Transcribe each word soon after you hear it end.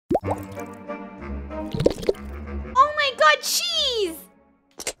god, cheese!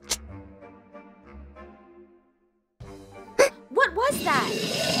 What was that?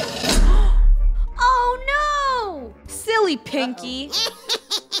 Oh no! Silly Pinky.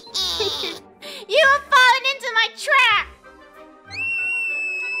 You have fallen into my trap!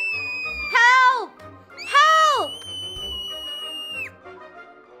 Help! Help!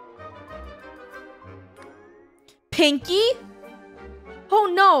 Pinky?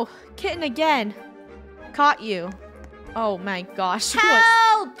 Oh no, kitten again. Caught you. Oh my gosh.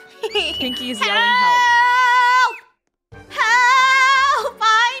 Help! Pinky is yelling help. Help!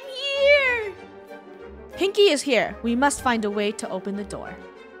 I'm here! Pinky is here. We must find a way to open the door.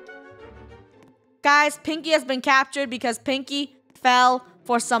 Guys, Pinky has been captured because Pinky fell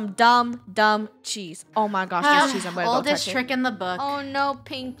for some dumb cheese. Oh my gosh, there's cheese. I'm gonna go Oldest touch trick it. in the book. Oh no,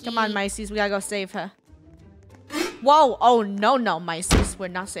 Pinky. Come on, Myces. We gotta go save her. Whoa. Oh no, Myces. We're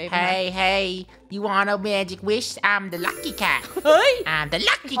not saving her. Hey, you want a magic wish? I'm the lucky cat. Hey! I'm the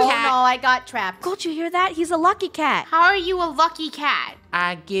lucky Oh cat. no, I got trapped. Don't you hear that? He's a lucky cat. How are you a lucky cat?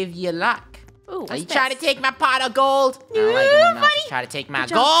 I give you luck. Ooh, Are you what's trying to this? take my pot of gold? I don't like it when else is trying to take my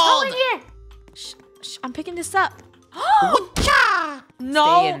job. gold. Over here. Shh, I'm picking this up. Woo-cha! No.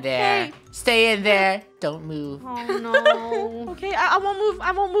 Stay in there. Hey. Stay in there. Don't move. Oh no. Okay, I won't move.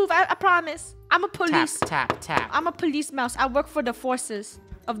 I won't move. I promise. I'm a Tap, police. tap. I'm a police mouse. I work for the forces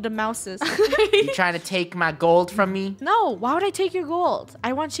of the mouses. You trying to take my gold from me? No, why would I take your gold?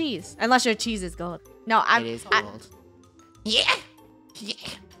 I want cheese. Unless your cheese is gold. No, It is gold. Yeah. Yeah.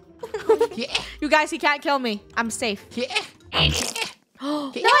 You guys, he can't kill me. I'm safe. Yeah.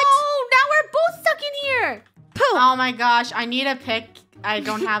 No, now we're both stuck in here. Pooh. Oh my gosh, I need a pick. I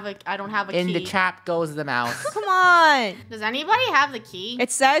don't have a In key. the trap goes the mouse. Come on. Does anybody have the key? It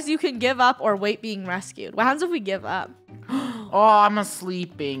says you can give up or wait being rescued. What happens if we give up? Oh, I'm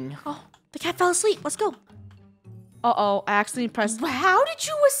sleeping. Oh, the cat fell asleep. Let's go. Uh-oh, I accidentally pressed... How did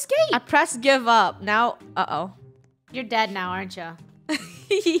you escape? I pressed give up. Now, uh-oh. You're dead now, aren't you?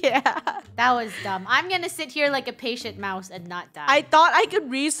 Yeah. That was dumb. I'm gonna sit here like a patient mouse and not die. I thought I could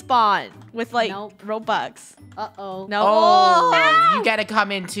respawn with, like, Nope. Robux. Uh-oh. No. Oh, you gotta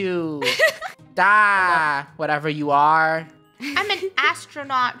come in too. Die, whatever you are. I'm an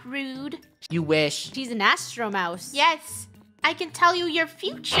astronaut, Rude. You wish. She's an astro mouse. Yes, I can tell you your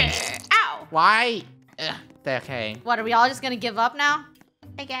future. Ow, Why? Ugh, okay. What, are we all just gonna give up now?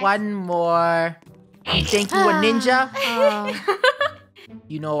 I guess. One more. You think you a ninja? Oh.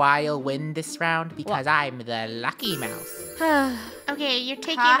 You know I'll win this round because I'm the lucky mouse. Okay, you're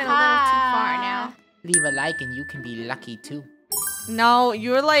taking it a little too far now. Leave a like and you can be lucky too. No,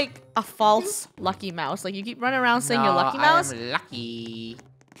 you're like a false lucky mouse. Like, you keep running around saying you're lucky mouse. I'm lucky.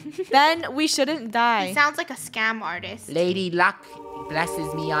 Then we shouldn't He die. sounds like a scam artist. Lady Luck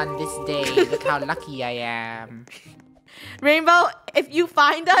blesses me on this day. Look how lucky I am. Rainbow, if you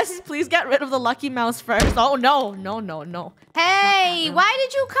find us, please get rid of the lucky mouse first. Oh, no. Hey, why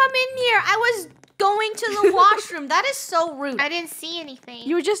did you come in here? I was going to the washroom. That is so rude. I didn't see anything.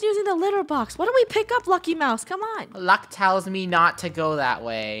 You were just using the litter box. Why don't we pick up Lucky Mouse? Come on. Luck tells me not to go that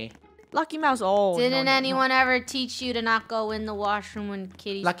way. Lucky Mouse, oh. Didn't no. anyone ever teach you to not go in the washroom when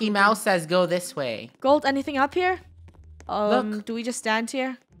kitties Lucky pooping? Mouse says go this way. Gold, anything up here? Look. Do we just stand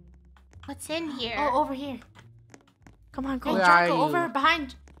here? What's in here? Oh, over here. Come on, Hey, Gold. Where are Jocko, you? over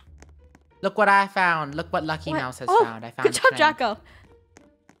behind. Look what I found. Look what Lucky What? Mouse has Oh, found. I found good job, a friend. Jocko.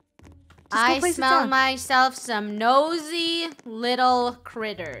 Just go I place it smell down. myself some nosy little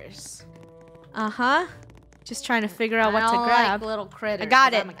critters. Uh-huh. Just trying to figure out what I to don't grab. like little critters. I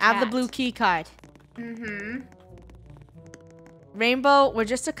got 'cause it. I'm a I have the cat. blue key card. Mm-hmm. Rainbow, we're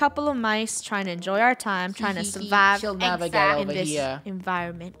just a couple of mice trying to enjoy our time, trying to survive She'll never Exact- get in over this here.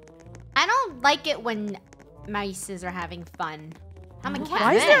 environment. I don't like it when mices are having fun. I'm a cat.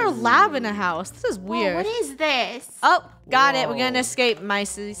 Why is there a lab in a house? This is weird. What is this? Oh, got it. We're Whoa. gonna escape,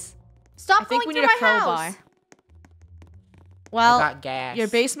 mices. Stop I think going we through need a my crowbar. house. I Well, got gas. your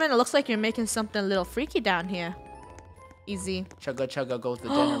basement, it looks like you're making something a little freaky down here. Easy. Chugga chugga goes the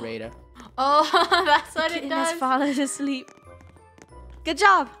generator. Oh, that's what it Kitten has does. fallen asleep. Good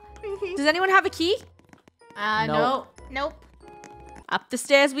job. Does anyone have a key? No. Nope. Up the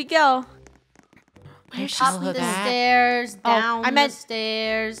stairs we go. Where's Up the stairs, down I meant- the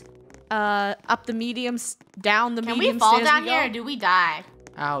stairs. Up the mediums, down the Can medium we fall stairs down we here or go. do we die?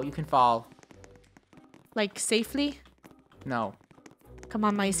 Ow, you can fall. Like, safely? No. Come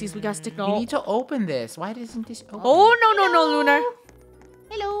on, mices, we gotta stick You no. need to open this. Why doesn't this open? Oh, no, Lunar.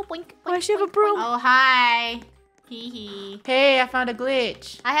 Hello, boink. Why does she have a broom? Oh, hi. Hee hee. Hey, I found a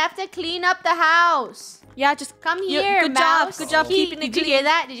glitch. I have to clean up the house. Yeah, just Come You- here, good job, mouse. good job keeping it Did you clean. hear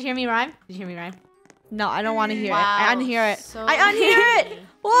that? Did you hear me rhyme? Did you hear me rhyme? No, I don't want to hear Wow, it. I unhear it. so I unhear it. pretty.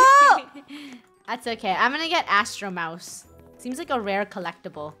 Whoa! That's okay. I'm gonna get Astro Mouse. Seems like a rare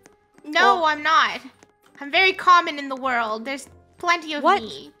collectible. No, I'm not. I'm very common in the world. There's plenty of What?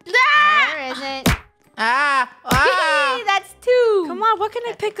 me. Where is it? Ah! That's 2. Come on, what can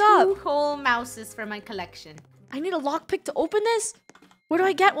I pick 2 up? whole mouses for my collection. I need a lockpick to open this? Where do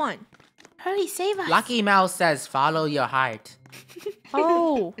I get one? Hurry, save us. Lucky Mouse says, follow your heart.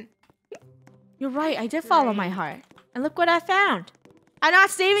 Oh. You're right, I did follow my heart. And look what I found. I'm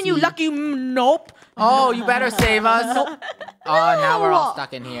not saving you, See? Lucky. Nope. Oh, you better save us. Oh, now we're all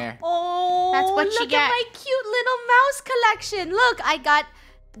stuck in here. Oh, That's what you look get. at my cute little mouse collection. Look, I got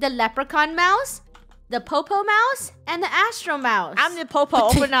the leprechaun mouse, the Popo mouse, and the Astro mouse. I'm the Popo.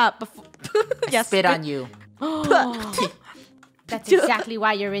 Open up. Before yes, Spit on you. That's exactly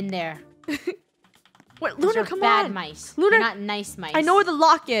why you're in there. Wait, Those Luna, are come bad on. mice. Luna, They're not nice mice. I know where the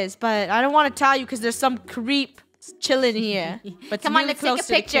lock is, but I don't want to tell you because there's some creep chilling here. But it's Come on, really let's take close a to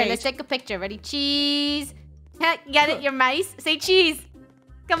the picture. Let's cage. take a picture. Ready? Cheese. Get it? Your mice. Say cheese.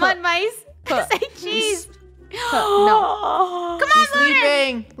 Come on, mice. Say cheese. No. Come She's on, Lunar.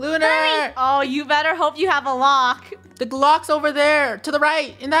 sleeping. Lunar. Oh, you better hope you have a lock. The lock's over there, to the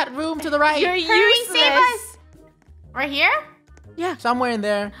right, in that room to the right. You're Hurry, useless. save us. Right here? Yeah, Somewhere in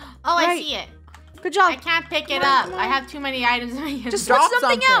there. Oh, I Right. see it. good job. I can't pick it up. I have too many items in my inventory. Just Drop switch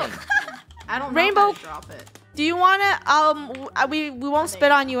something out. I don't Rainbow. know how to drop it. Do you wanna? We won't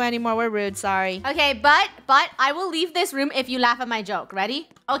spit on you anymore. We're rude. Sorry. Okay, but I will leave this room if you laugh at my joke. Ready?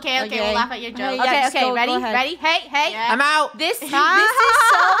 Okay, Okay. we'll laugh at your Hey, joke. yeah, Okay, just okay, go ready? ahead. Ready? Hey. Yeah. I'm out. This is so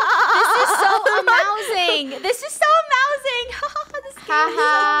amusing. This is so amusing. This game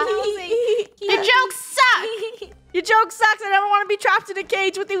Ha is so amusing. Your jokes suck. Your joke sucks. I never want to be trapped in a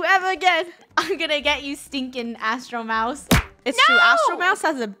cage with you ever again. I'm gonna get you, stinking Astro Mouse. It's true. Astro Mouse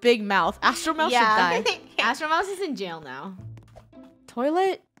has a big mouth. Astro Mouse should die. Astro Mouse is in jail now.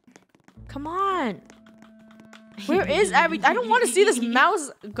 Toilet? Come on. Where is every? I don't want to see this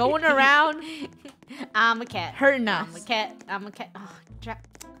mouse going around I'm a cat. hurting I'm a us. cat. I'm a cat. Oh,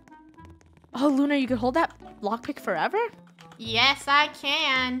 Oh, Luna, you could hold that lockpick forever? Yes, I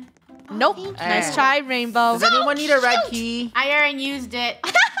can. Nope. thank you. Nice try, Rainbow. Does anyone need a red key? I already used it.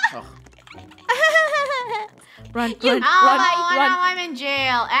 Oh. Run, You- run, Oh, run, now I'm in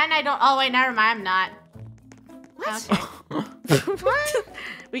jail. And I don't. Oh, wait, never mind. I'm not. Okay.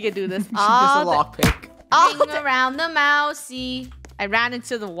 We can do this. Just a lockpick. Oh, Ring around the mousey. I ran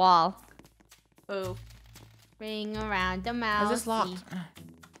into the wall. Oh. Ring around the mousey. Is this locked?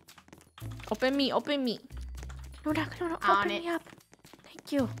 Open me, open me. Luna, On open it. me up.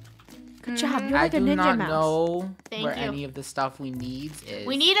 Thank you. Good job. You're I like a do ninja not mouse. know Thank where you. any of the stuff we need is.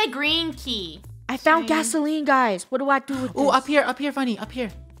 We need a green key. I found gasoline, guys. What do I do with this? Oh, up here, Funny, up here.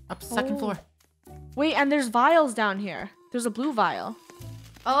 Up second Oh. floor. Wait, and there's vials down here. There's a blue vial.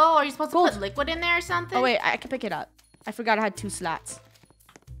 Oh, are you supposed Gold. to put liquid in there or something? Oh, wait, I can pick it up. I forgot I had 2 slats.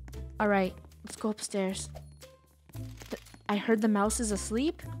 All right, let's go upstairs. I heard the mouse is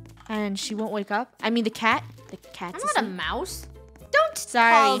asleep, and she won't wake up. I mean, the cat. The cat's I'm not a asleep. mouse. Don't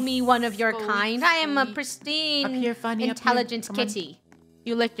Sorry. call me one of your Sleep, kind. I am a sleep. pristine, Up here, Funny, up here. intelligent Come on. kitty.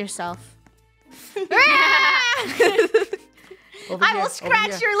 You licked yourself. Over I here, will over scratch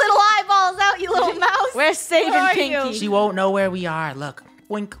here. your little eyeballs out, you little mouse. We're saving Where are Pinky. She won't know where we are. Look.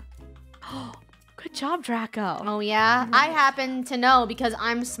 Wink. Good job, Draco. Oh yeah, I happen to know because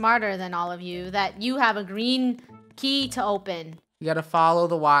I'm smarter than all of you that you have a green key to open. You gotta follow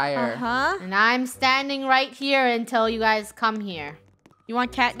the wire. Uh-huh. And I'm standing right here until you guys come here. You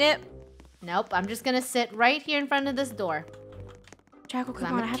want catnip? Nope, I'm just gonna sit right here in front of this door. Draco, I'm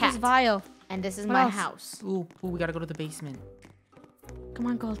come on. a I have cat. this vial. And this is What my else? house. Ooh, we gotta go to the basement. Come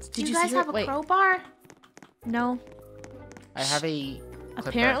on, Gold. Do Did you see guys her? have a Wait, crowbar? no. I have a clipper.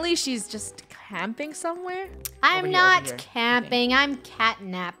 Apparently, she's just camping somewhere. I'm here, not over here, I camping, I'm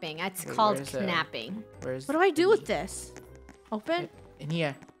catnapping. It's Wait, called where's the- knapping. Where's What do I do with this? Open? In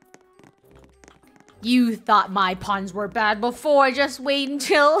here. You thought my puns were bad before. Just wait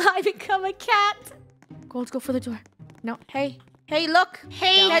until I become a cat. Gold, go for the door. No. Hey. Hey, look.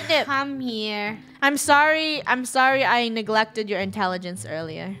 Hey, Catnip. Come here. I'm sorry. I'm sorry I neglected your intelligence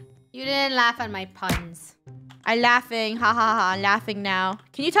earlier. You didn't laugh at my puns. I'm laughing. Ha ha ha. I'm laughing now.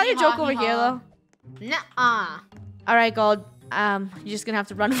 Can you tell your joke over here, though? Nuh-uh. All right, Gold. You're just gonna have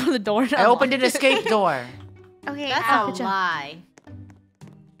to run for the door now. I opened an escape door. okay, That's ow. a lie.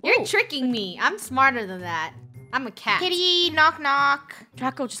 You're Ooh. tricking me. I'm smarter than that. I'm a cat. Kitty, knock knock.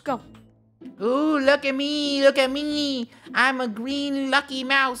 Draco, just go. Ooh, look at me. Look at me. I'm a green lucky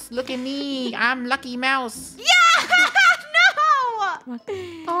mouse. Look at me. I'm Lucky Mouse. No! Come on.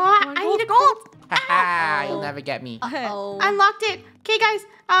 Oh, Come on, I Gold, need a Gold. Haha, you'll never get me. Uh-oh. Unlocked it. Okay, guys.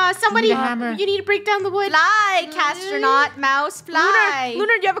 Somebody, Need a hammer. you need to break down the wood. Fly, Castronaut mouse, fly.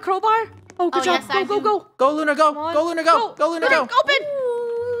 Lunar, do you have a crowbar? Oh, good job. yes, I Go, do. go. Go, Luna, go. Come on. Go, Luna, go. Go, Luna, go. Open.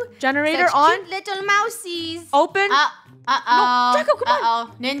 Ooh, Generator such on. cute little mousies. Open. Uh-oh. Draco, come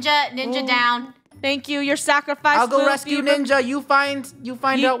Uh-oh. Ninja down. Thank you. Your sacrifice. I'll go will rescue be Ninja. You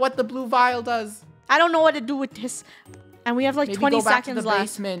find out what the blue vial does. I don't know what to do with this. And we have like Maybe 20 go back seconds to the left.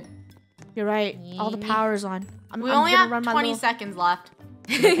 basement. You're right. All the power's on. We only gonna have run my 20 little- seconds left.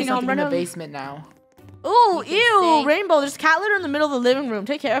 There's You know, I'm something in the running. basement now. Ooh, can ew, sing. Rainbow. There's cat litter in the middle of the living room.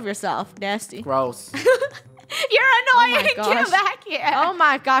 Take care of yourself. Nasty. Gross. You're annoying. my gosh. Get back here. Oh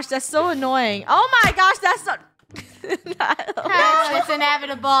my gosh, that's so annoying. Oh my gosh, that's so. It's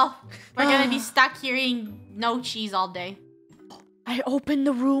inevitable. We're gonna be stuck here eating no cheese all day. I opened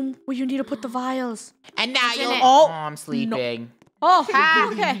the room where you need to put the vials. And now you'll... it? Oh, I'm sleeping. Oh,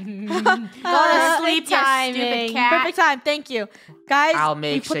 Ah. okay. Go to sleep, you timing. stupid cat. Perfect time. Thank you, guys. I'll we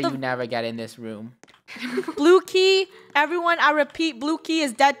make put sure the you never get in this room. blue key. Everyone, I repeat, blue key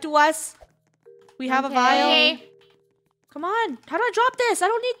is dead to us. We have a vial. Okay. Come on. How do I drop this? I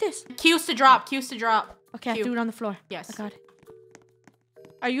don't need this. Q's to drop. Q's to drop. Okay, I Q. threw it on the floor. Yes. I got it.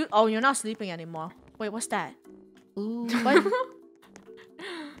 Are you? Oh, you're not sleeping anymore. Wait, what's that? Ooh, What?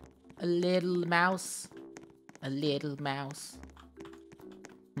 a little mouse. A little mouse.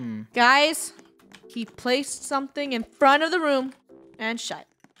 Guys, he placed something in front of the room and shut.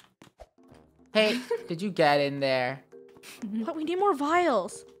 Hey, did you get in there? What? We need more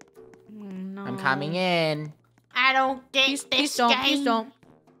vials. No. I'm coming in. I don't get Please, this please don't. game. Please don't.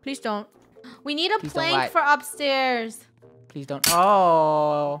 Please don't. We need a Please don't plank lie. for upstairs. Please don't.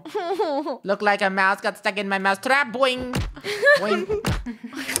 Oh. Look like a mouse got stuck in my mouse trap. Boing. Boing.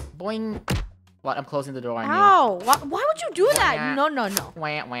 Boing. What? I'm closing the door on you. Ow! Why would you do that? Wah. No, no, no.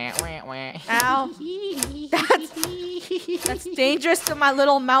 Wah, wah, wah, wah. Ow. That's dangerous to my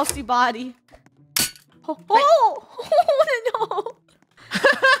little mousy body. Oh, oh, no.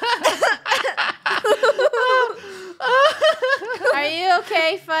 Are you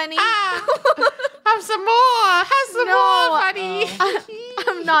okay, Funny? Have some more. Have some more, buddy.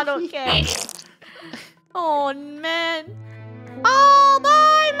 I'm not okay. Oh, man. All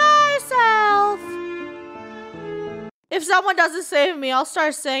by myself. If someone doesn't save me, I'll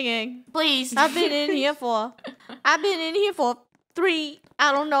start singing. Please. I've been in here for 3,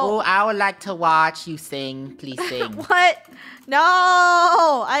 I don't know. Oh, I would like to watch you sing. Please sing. What? No!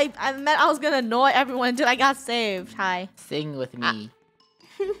 I meant I was gonna annoy everyone until I got saved. Hi. Sing with me.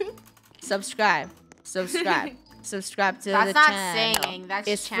 Subscribe. Subscribe. Subscribe to That's the not channel. singing. That's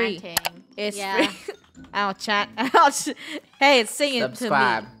It's free. chanting. It's Yeah. free. I'll chat. Hey, it's singing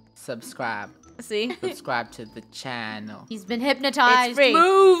Subscribe. to Subscribe. me. See? Subscribe to the channel. He's been hypnotized. It's free.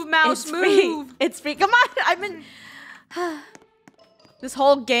 Move, mouse, It's move. free. It's free. Come on. I've been... This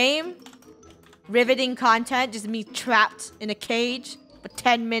whole game, riveting content, just me trapped in a cage for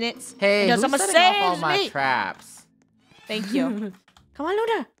 10 minutes. Hey, until who's someone setting off all saves my me. traps? Thank you. Come on,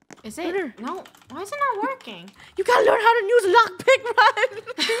 Luna. Is it? Lunar. No. Why is it not working? You gotta learn how to use lockpick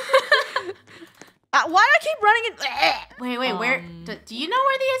run. Why do I keep running in? Wait, where? Do you know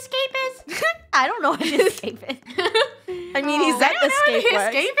where the escape is? I don't know where the escape is. I mean, he's at the escape. The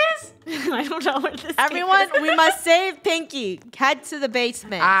works. escape is? I don't know where this Everyone, we must save Pinky. Head to the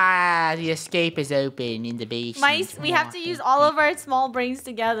basement. Ah, the escape is open in the basement. Mice, we have to use all of our small brains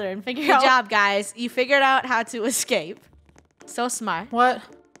together and figure Good out. job, guys. You figured out how to escape. So smart. What?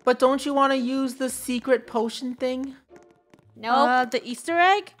 But don't you want to use the secret potion thing? Nope. The Easter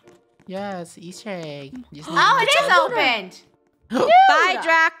egg? Yes, Easter egg. Just need Oh, to it is check. opened. Bye,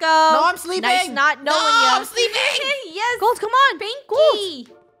 Draco. No, I'm sleeping. Nice not knowing no, you. I'm sleeping. Yes. Gold, come on.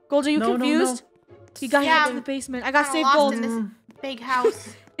 Pinky. Gold, are you No, no, confused? You gotta Yeah, head to I'm the basement. I gotta kinda save lost Gold. in this big house.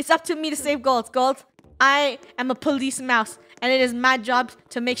 It's up to me to save Gold. Gold, I am a police mouse, and it is my job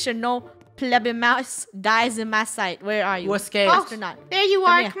to make sure no plebeian mouse dies in my sight. Where are you? You escaped. Oh, Astronaut. there you Come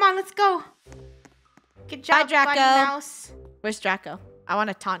are. here. Come on, let's go. Good job, Draco. Bunny Mouse. Where's Draco? I want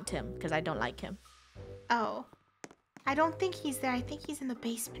to taunt him because I don't like him. Oh. I don't think he's there. I think he's in the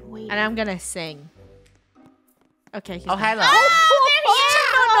basement waiting. And I'm gonna sing. Okay. He's Oh, gone. hello.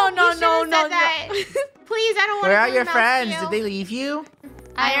 Oh, no, you should've no, said that. Please, I don't want to Where are your friends? Did they leave you?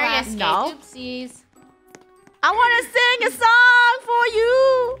 I already escaped. No. Oopsies. I want to sing a song for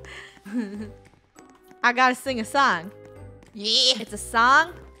you. I gotta sing a song. Yeah. It's a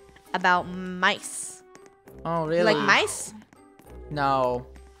song about mice. Oh, You really? like mice? No.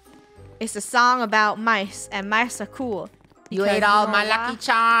 It's a song about mice, and mice are cool. You Because ate all know my why? Lucky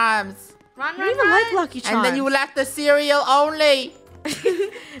Charms. Run, I don't even like Lucky Charms. And then you left the cereal only.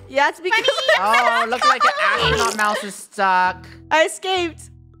 Yeah, it's because Oh, look like an astronaut mouse is stuck. I escaped.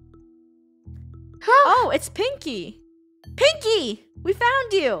 Oh, it's Pinky. Pinky, we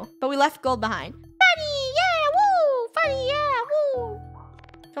found you, but we left gold behind. Funny, yeah, woo! Funny, yeah, woo!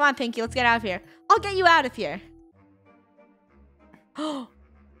 Come on, Pinky, let's get out of here. I'll get you out of here. Oh,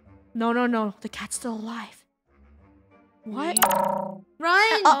 no, the cat's still alive. What?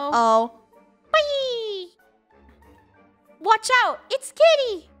 Run! Uh-oh. Whee! Watch out, it's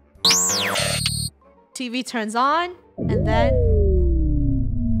Kitty! TV turns on, and then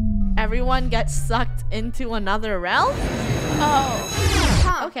everyone gets sucked into another realm? Oh.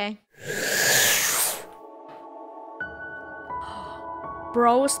 Huh. Okay.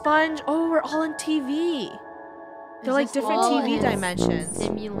 Bro Sponge. Oh, we're all on TV. They're like different TV dimensions.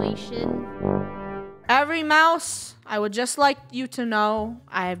 Simulation. Every mouse, I would just like you to know,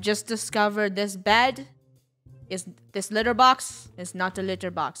 I have just discovered this bed this litter box is not a litter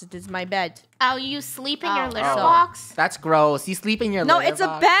box. It is my bed. Oh, you sleep in your litter Oh. box? That's gross. You sleep in your No, litter it's a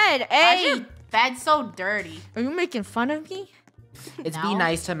box. bed. Why's Hey, your bed so dirty? are you making fun of me? It's No. Be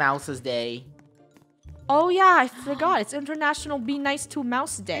Nice to Mouse's Day. Oh yeah, I forgot. It's International Be Nice to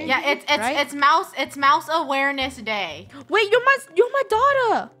Mouse Day. Yeah, Right? it's mouse awareness day. Wait, you're my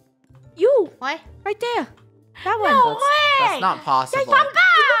daughter. You What? right there. That one. No way! That's not possible. You look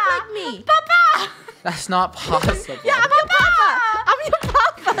like me. Papa! That's not possible. Yeah, I'm your papa. I'm your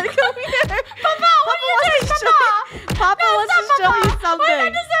papa. Come here. Papa, what are you doing, Papa? Papa wants to show you something. Why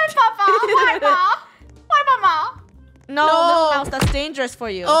not deserve Papa? Why, Ma? Why, Mama? No, No. little mouse, that's dangerous for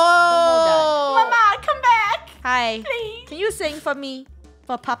you. Oh! Mama, come back, Hi. please. Can you sing for me?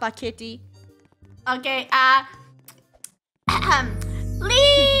 For Papa Kitty? Okay,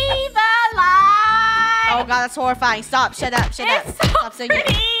 leave a light. Oh god, that's horrifying. Stop. Shut up. Shut up. It's so Stop singing.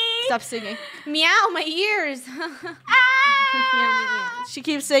 pretty. Stop singing. Meow, my ears. Ah. She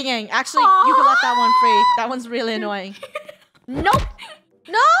keeps singing. Actually, you can let that one free. That one's really annoying. Nope.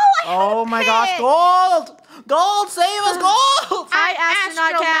 No! Oh my gosh, gold! Gold, save us, gold! Hi,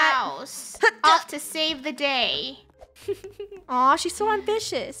 astronaut cat. Mouse. Off to save the day. Aw, she's so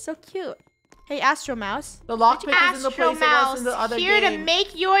ambitious. So cute. Hey, Astro Mouse. The lockpick is in the Astro place it was in the Mouse, other here game. to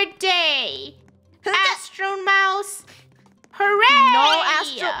make your day. Astro Mouse. Hooray! No,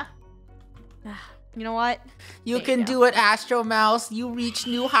 Astro- You know what? You There can you go. do it, Astro Mouse. You reach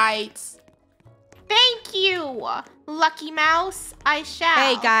new heights. Thank you, Lucky Mouse. I shall.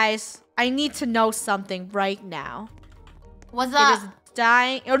 Hey, guys. I need to know something right now. What's It up? is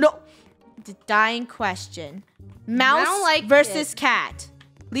dying. Oh, no. The dying question. Mouse don't like versus cat.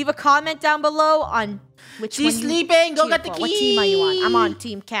 Leave a comment down below on which She's one you sleeping. Go cheer get the for. key. What team are you on? I'm on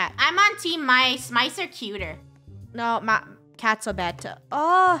Team Cat. I'm on Team Mice. Mice are cuter. No, cats are better.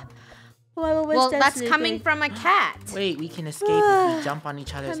 Oh. Well, that's coming from a cat. Wait, we can escape if we jump on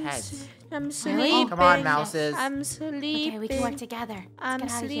each other's heads. I'm sleeping. Come on, mouses. I'm sleeping. Okay, we can work together. I'm get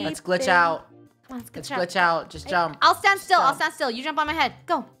out of here. sleeping. Let's glitch out. Come on, Let's glitch out. Just jump. I'll stand still. I'll Jump. stand still. You jump on my head.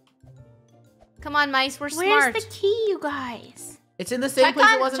 Go. Come on, mice. We're Where's smart. the key, you guys? It's in the same place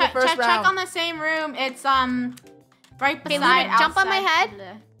it was in the first round. check on the same room. It's right Okay, beside. Luna, jump on my outside.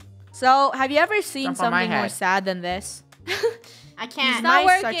 head. So, have you ever seen Jump on my something more head. sad than this? I These can't. not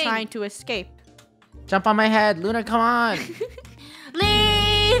mice are working. trying to escape. Jump on my head. Luna, come on.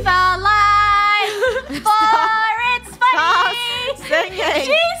 Leave a light for it's funny. Stop singing.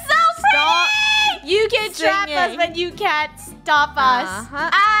 She's so Stop pretty. You can trap us, singing. but you can't stop us. Uh-huh.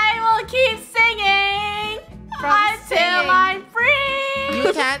 I will keep singing until singing. I'm free.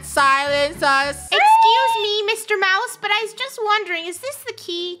 You can't silence us. Excuse me, Mr. Mouse, but I was just wondering, is this the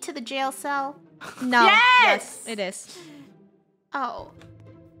key to the jail cell? No. Yes. It is. Oh.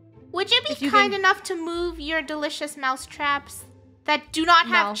 Would you be If you kind can- enough to move your delicious mouse traps that do not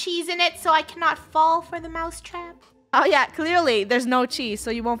have No. cheese in it so I cannot fall for the mouse trap? Oh, yeah. Clearly, there's no cheese, so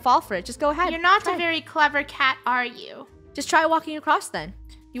you won't fall for it. Just go ahead. You're not Try. a very clever cat, are you? Just try walking across then.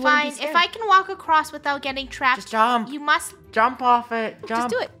 You wouldn't be Fine, scared. if I can walk across without getting trapped, Just jump. you must. Jump off it. Jump. Just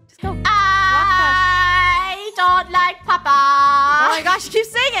do it. Just go. I don't like Papa. Oh my gosh, keep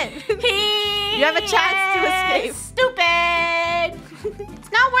singing. He You have a chance to escape. is Stupid.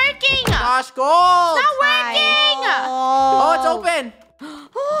 It's not working! Gosh, gold. Not working! Oh, it's open.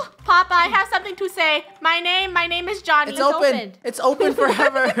 Papa, I have something to say. My name is Johnny. It's open. opened. It's open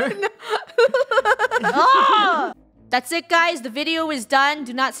forever. Oh! That's it, guys. The video is done.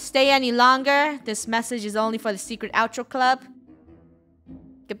 Do not stay any longer. This message is only for the secret outro club.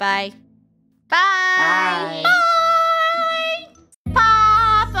 Goodbye. Bye! Bye.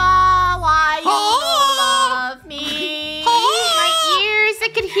 Papa, why you Oh! don't love me? My ears, I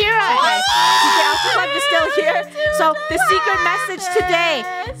could hear us! The outro club is still here. here. So the secret message today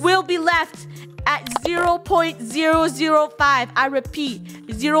will be left at 0.005. I repeat,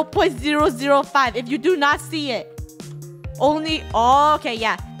 0.005. If you do not see it, only. Oh, okay,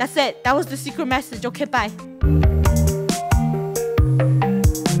 yeah, that's it. That was the secret message. Okay, bye.